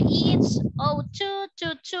number? It's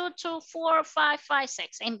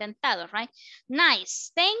 0222245556. Inventado, right?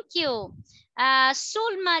 Nice. Thank you.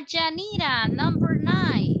 Sulma Janira, number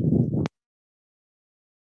 9.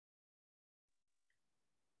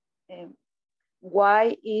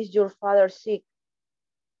 Why is your father sick?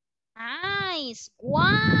 Nice.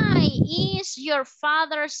 Why is your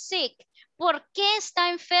father sick? ¿Por qué está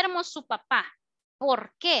enfermo su papá?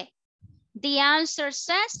 ¿Por qué? The answer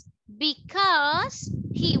says, because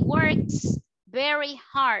he works very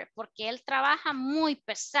hard. Porque él trabaja muy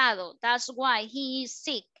pesado. That's why he is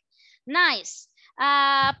sick. Nice.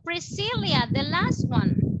 Priscilla, the last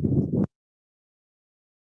one.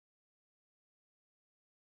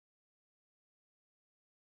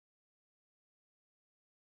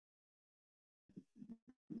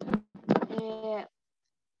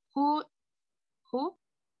 Who?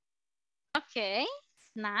 Okay,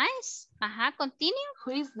 nice. Continue.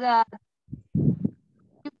 Who is the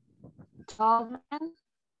tall man?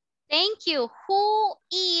 Thank you. Who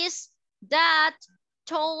is that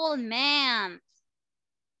tall man?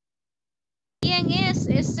 ¿Quién es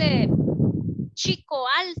ese chico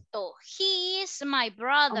alto? He is my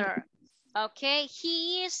brother. Okay,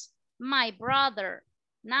 he is my brother.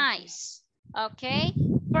 Nice. Okay,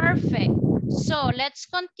 perfect. So let's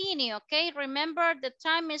continue, okay? Remember the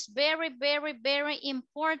time is very, very, very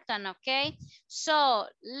important, okay? So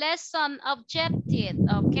lesson objective,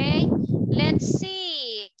 okay? Let's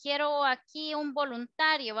see. Quiero aquí un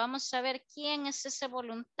voluntario. Vamos a ver quién es ese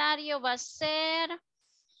voluntario. Va a ser,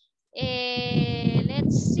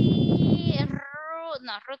 let's see.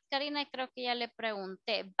 Ruth Karina, creo que ya le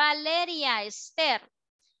pregunté. Valeria Esther.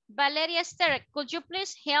 Valeria Esther, could you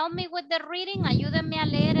please help me with the reading? Ayúdame a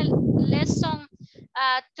leer el lesson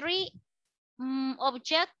 3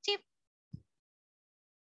 objective.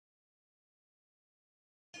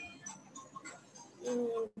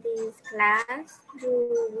 In this class, you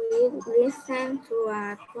will listen to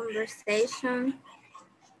a conversation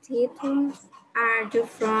titled, Are you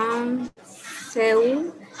from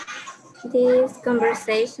Seoul? This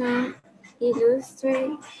conversation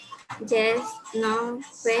illustrates yes, no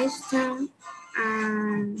question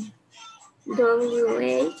and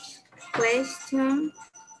WH question,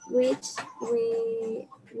 which we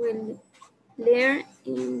will learn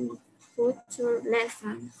in future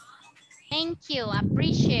lessons. Thank you,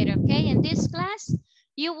 appreciate it, okay? In this class,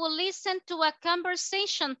 you will listen to a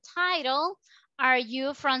conversation titled, Are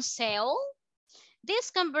you from Seoul? This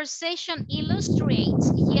conversation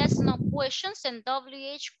illustrates yes, no questions and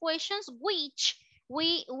WH questions, which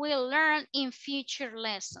we will learn in future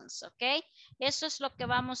lessons, okay? Eso es lo que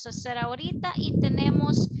vamos a hacer ahorita y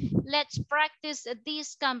tenemos, let's practice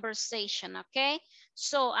this conversation, okay?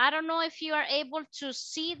 So, I don't know if you are able to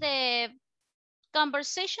see the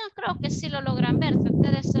conversation, creo que sí lo logran ver,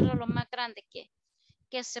 traté de hacerlo lo más grande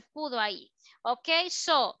que se pudo ahí. Okay,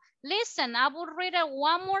 so, listen, I will read it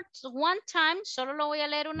one time, solo lo voy a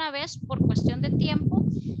leer una vez por cuestión de tiempo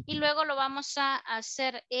y luego lo vamos a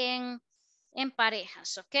hacer en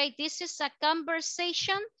parejas, okay? This is a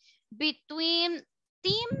conversation between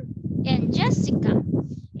Tim and Jessica,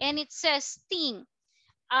 and it says, Tim,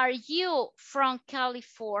 are you from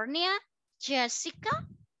California, Jessica?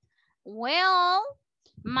 Well,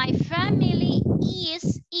 my family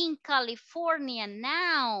is in California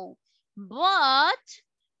now, but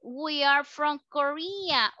we are from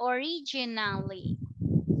Korea originally.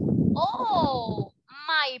 Oh,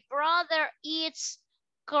 my brother is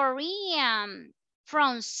Korean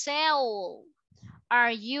from Seoul.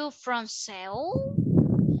 Are you from Seoul?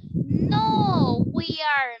 No, we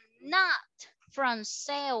are not from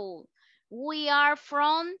Seoul. We are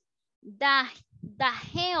from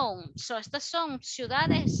Daejeon. So estas son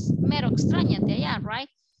ciudades mero extrañas de allá, right?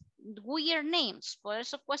 Weird names. Por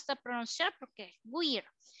eso cuesta pronunciar porque es weird.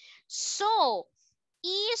 So,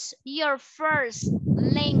 is your first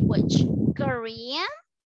language Korean?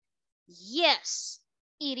 Yes,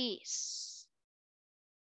 it is.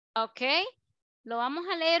 Okay. Lo vamos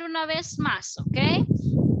a leer una vez más, okay?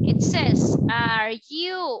 It says, are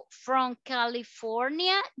you from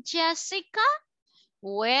California, Jessica?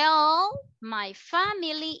 Well, my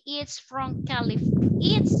family is from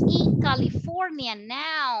it's in California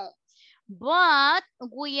now, but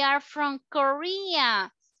we are from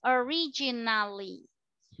Korea originally.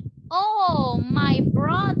 Oh, my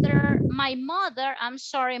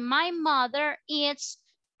mother is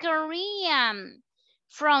Korean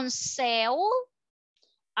from Seoul.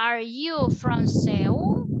 Are you from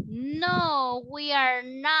Seoul? No, we are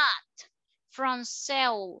not from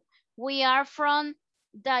Seoul. We are from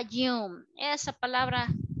Daejeon. Esa palabra,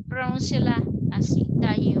 pronúnciala así,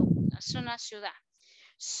 Daejeon. Es una ciudad.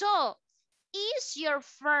 So, is your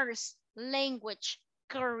first language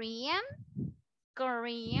Korean?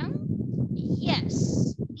 Korean?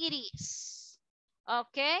 Yes, it is.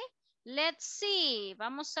 Okay, let's see.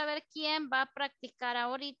 Vamos a ver quién va a practicar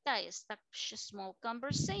ahorita esta small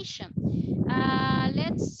conversation.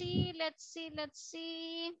 Let's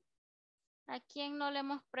see. ¿A quién no le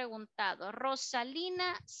hemos preguntado?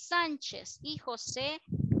 Rosalina Sánchez y José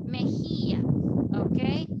Mejía.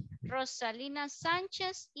 Ok. Rosalina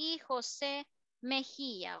Sánchez y José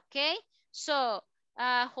Mejía. Ok. So,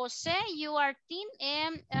 José, you are Tim,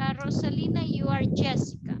 and Rosalina, you are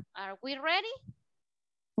Jessica. Are we ready?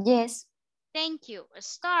 Yes. Thank you.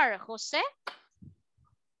 Start, José.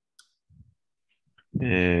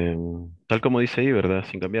 Tal como dice ahí, ¿verdad?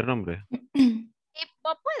 Sin cambiar nombre.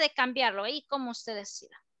 Puede cambiarlo ahí como usted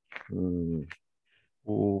decida.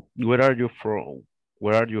 Where are you from?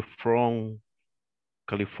 Where are you from?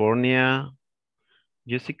 California,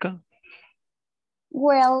 Jessica?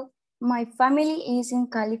 Well, my family is in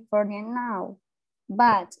California now,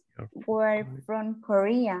 but we're from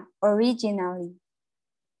Korea originally.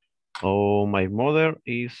 Oh, my mother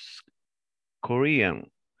is Korean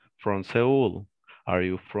from Seoul. Are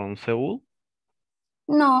you from Seoul?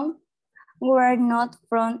 No, we're not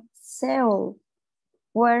from Seoul.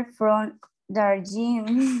 We're from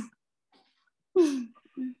Daejeon.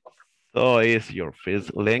 So is your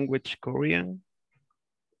first language Korean?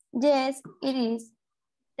 Yes, it is.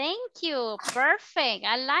 Thank you. Perfect.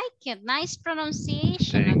 I like it. Nice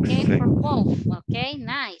pronunciation. Thanks. Okay, for both. Okay,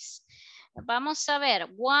 nice. Vamos a ver.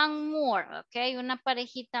 One more. Okay, una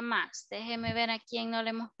parejita más. Déjeme ver a quién no le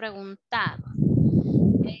hemos preguntado.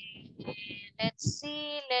 Let's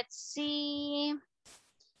see.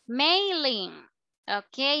 Mailing.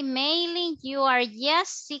 Okay, Mailing, you are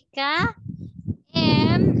Jessica.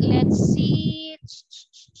 And let's see.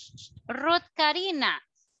 Ruth Karina,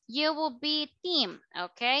 you will be team.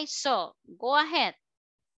 Okay, so go ahead.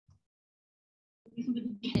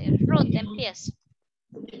 Ruth, empieza.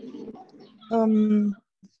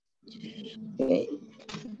 Okay.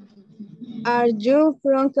 Are you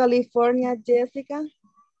from California, Jessica?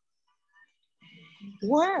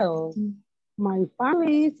 Well, my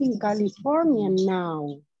family is in California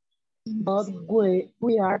now, but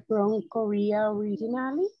we are from Korea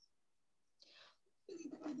originally.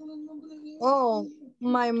 Oh,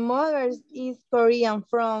 my mother is Korean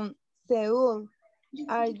from Seoul.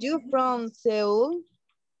 Are you from Seoul?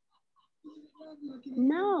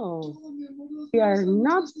 No, we are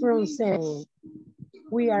not from Seoul.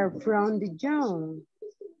 We are from Dijon.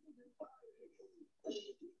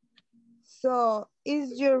 So,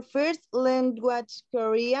 is your first language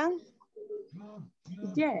Korean?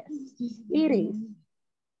 Yes, it is.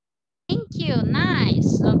 Thank you,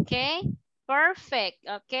 nice, okay. Perfect,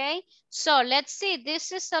 okay. So let's see,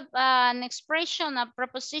 this is an expression, a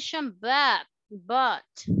preposition, but,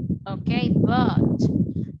 okay,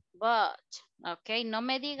 but, okay, no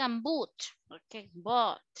me digan but, okay,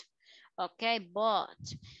 but, okay, but.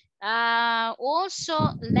 Also,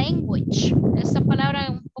 language, esta palabra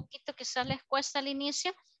un poquito quizás les cuesta al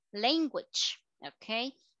inicio, language,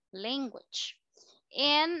 okay, language.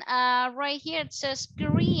 And right here it says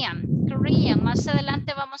Korean. Más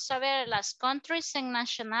adelante vamos a ver las countries and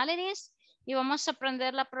nationalities y vamos a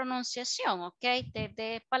aprender la pronunciación, ¿ok?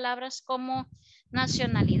 De palabras como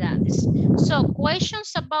nacionalidades. So,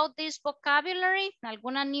 questions about this vocabulary?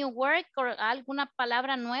 ¿Alguna new word o alguna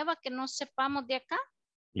palabra nueva que no sepamos de acá?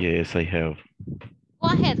 Yes, I have. Go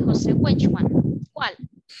ahead, José. Which one? ¿Cuál?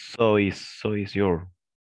 So is your.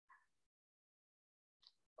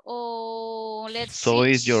 O let's So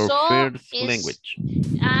see. is your So first is, language.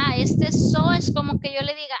 Este so es como que yo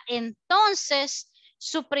le diga, entonces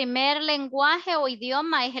su primer lenguaje o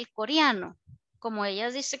idioma es el coreano. Como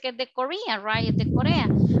ella dice que es de Corea, right? Es de Corea.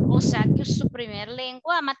 O sea que su primer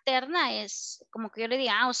lengua materna es como que yo le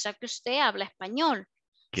diga, o sea que usted habla español.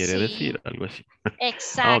 Quiere Sí. decir algo así.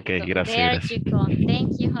 Exacto. Ok, gracias. There gracias. you go.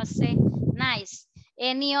 Thank you, José. Nice.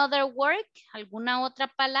 Any other word? ¿Alguna otra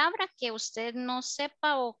palabra que usted no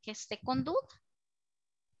sepa o que esté con duda?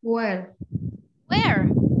 Where. Where?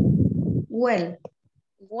 Well.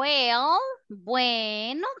 Well,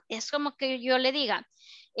 bueno, es como que yo le diga,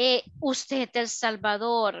 usted es de El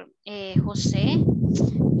Salvador, José.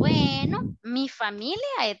 Bueno, mi familia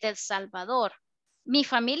es de El Salvador. Mi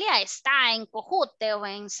familia está en Cojute o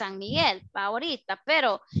en San Miguel ahorita,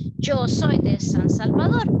 pero yo soy de San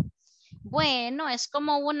Salvador. Bueno, es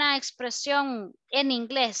como una expresión en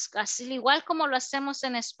inglés, así igual como lo hacemos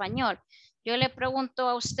en español. Yo le pregunto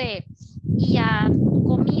a usted, ¿y ha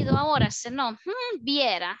comido ahora? No,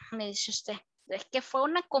 viera, me dice usted. Es que fue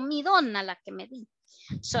una comidona la que me di.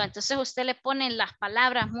 So, entonces usted le pone las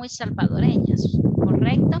palabras muy salvadoreñas,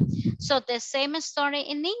 ¿correcto? So, the same story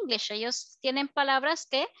in English. Ellos tienen palabras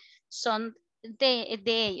que son de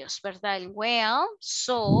ellos, ¿verdad? El well,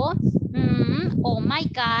 so, oh my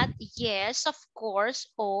God, yes, of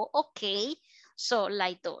course, oh, okay. So,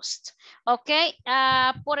 like those. Ok,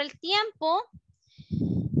 por el tiempo,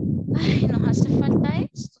 ay, nos hace falta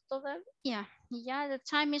esto todavía. Ya, the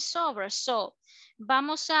time is over. So,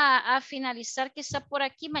 vamos a finalizar quizá por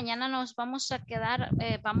aquí. Mañana nos vamos a quedar,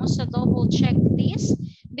 vamos a double check this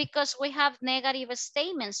because we have negative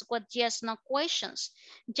statements with yes, no questions.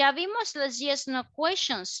 Ya vimos las yes, no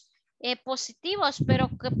questions positivos, pero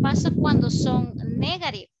 ¿qué pasa cuando son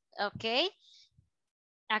negative? Ok.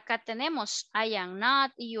 Acá tenemos I am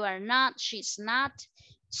not, you are not, she's not.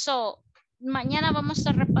 So, mañana vamos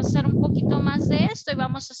a repasar un poquito más de esto y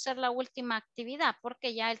vamos a hacer la última actividad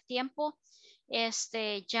porque ya el tiempo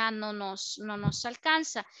ya no nos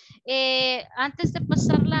alcanza. Antes de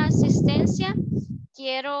pasar la asistencia,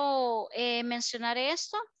 quiero mencionar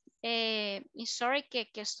esto. Y sorry que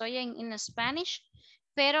estoy en Spanish,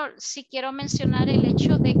 pero sí quiero mencionar el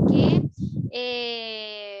hecho de que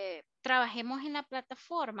trabajemos en la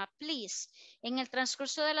plataforma, please. En el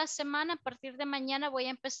transcurso de la semana, a partir de mañana, voy a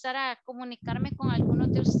empezar a comunicarme con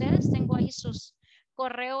algunos de ustedes. Tengo ahí sus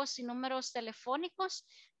correos y números telefónicos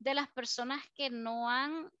de las personas que no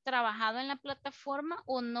han trabajado en la plataforma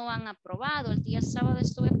o no han aprobado. El día sábado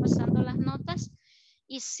estuve pasando las notas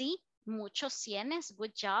y sí, muchos cienes,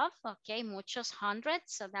 good job, ok, muchos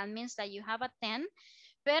hundreds, so that means that you have a 10,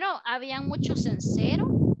 pero habían muchos en 0.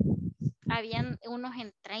 Habían unos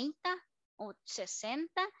en 30 o 60.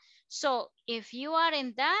 So, if you are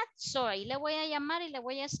in that, so ahí le voy a llamar y le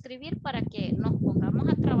voy a escribir para que nos pongamos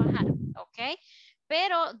a trabajar, ¿ok?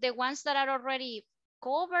 Pero the ones that are already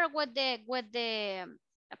covered with the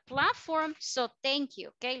platform. So thank you,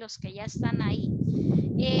 okay, los que ya están ahí.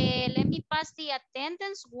 Let me pass the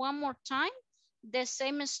attendance one more time. The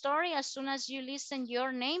same story. As soon as you listen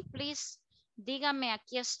your name, please dígame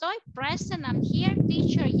aquí estoy, present, I'm here,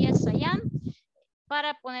 teacher, yes I am,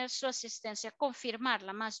 para poner su asistencia,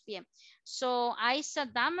 confirmarla más bien. So, Isa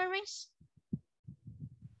Damaris.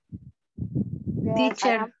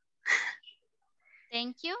 Teacher.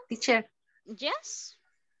 Thank you. Teacher. Yes.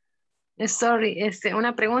 Sorry,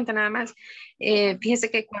 una pregunta nada más.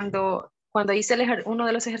 Fíjese que cuando hice uno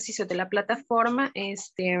de los ejercicios de la plataforma,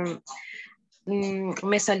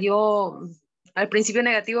 me salió al principio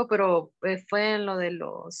negativo, pero fue en lo de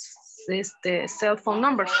los cell phone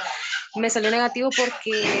numbers. Me salió negativo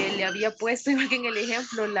porque le había puesto en el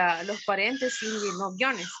ejemplo los paréntesis y los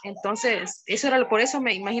guiones. Entonces, eso era por eso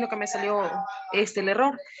me imagino que me salió el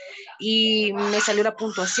error. Y me salió la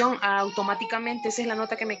puntuación automáticamente. ¿Esa es la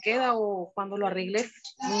nota que me queda o cuando lo arreglé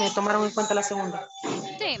me tomaron en cuenta la segunda?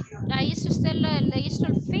 Sí, ahí si usted le hizo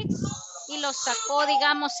el fix y lo sacó,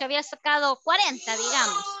 digamos, se había sacado 40,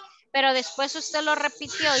 digamos. Pero después usted lo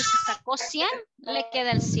repitió y se sacó 100, le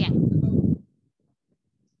queda el 100.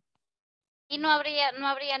 Y no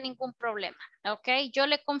habría ningún problema, ¿ok? Yo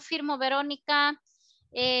le confirmo, Verónica,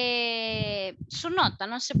 su nota,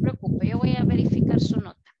 no se preocupe, yo voy a verificar su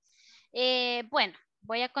nota. Bueno,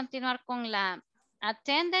 voy a continuar con la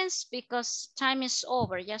attendance because time is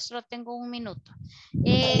over, ya solo tengo un minuto.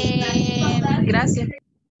 Gracias.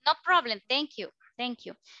 No problem, thank you.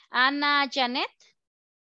 Ana Janet.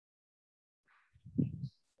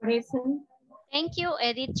 Present. Thank you,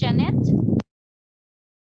 Edith Janet.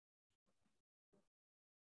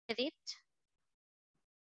 Edith.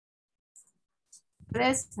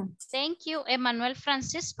 Present. Thank you, Emmanuel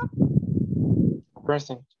Francisco.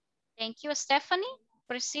 Present. Thank you, Stephanie.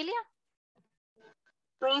 Priscilla.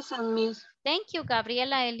 Present, Miss. Thank you,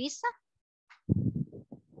 Gabriela Elisa.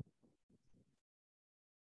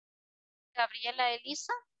 Gabriela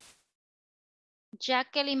Elisa.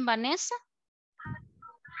 Jacqueline Vanessa.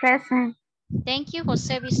 Present. Thank you,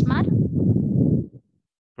 José Bismar.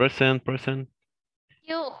 Present. Thank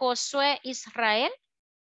you, Josué Israel.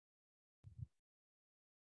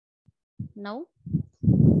 No.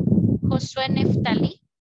 Josué Neftali.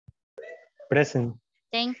 Present.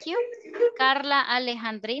 Thank you. Carla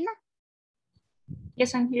Alejandrina.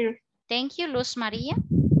 Yes, I'm here. Thank you, Luz María.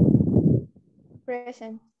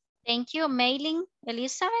 Present. Thank you, Mailing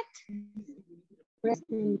Elizabeth.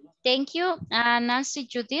 Present. Thank you, Nancy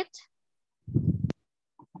Judith.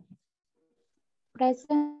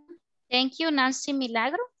 Present. Thank you, Nancy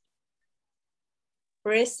Milagro.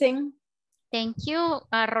 Present. Thank you,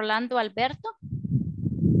 Rolando Alberto.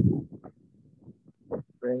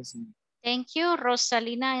 Present. Thank you,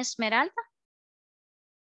 Rosalina Esmeralda.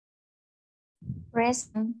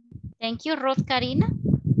 Present. Thank you, Ruth Karina.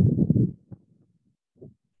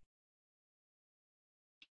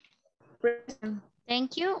 Present.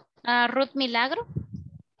 Thank you, Ruth Milagro.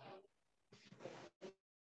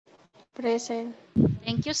 Present.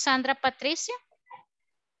 Thank you, Sandra Patricia.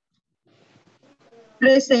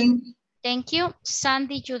 Present. Thank you,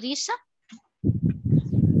 Sandy Judisa.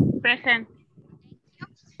 Present.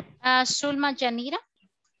 Zulma Yanira.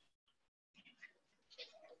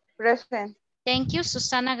 Present. Thank you,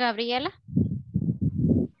 Susana Gabriela.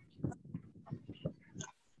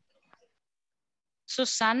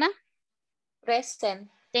 Susana. Present.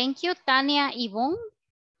 Thank you, Tania Yvonne.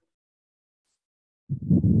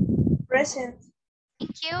 Present.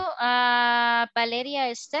 Thank you, Valeria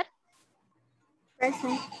Esther.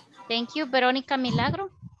 Present. Thank you, Verónica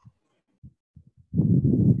Milagro.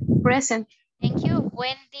 Present. Thank you,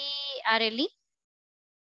 Wendy Areli.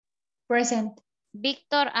 Present.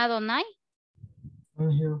 Víctor Adonai.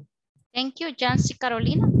 I'm here. Thank you, Jancy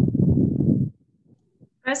Carolina.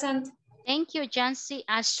 Present. Thank you, Jancy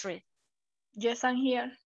Astrid. Yes, I'm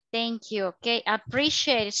here. Thank you. Okay,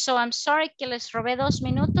 appreciate it. So I'm sorry que les robé 2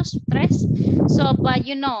 minutos, 3. So, but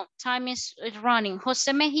you know, time is running.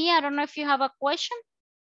 José Mejía, I don't know if you have a question.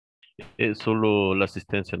 Solo la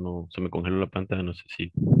asistencia, no, se me congeló la pantalla, no sé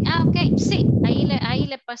si. Ok, sí, ahí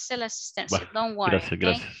le pasé la asistencia. Bah, Don't worry. gracias, okay?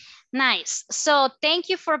 gracias. Nice. So, thank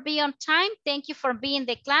you for being on time. Thank you for being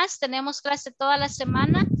the class. Tenemos clase toda la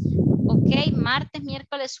semana. Ok, martes,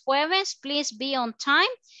 miércoles, jueves. Please be on time.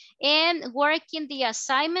 And working the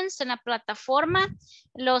assignments en la plataforma,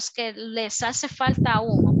 los que les hace falta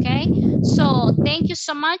aún, ok? So, thank you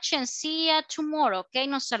so much and see you tomorrow, ok?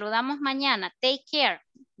 Nos saludamos mañana. Take care.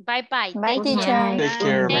 Bye, bye. Bye, Take teacher. care. Take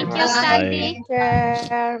care. Thank Bye-bye. you, Sandy.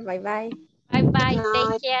 Bye. Bye. Bye, bye.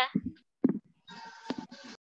 Take care.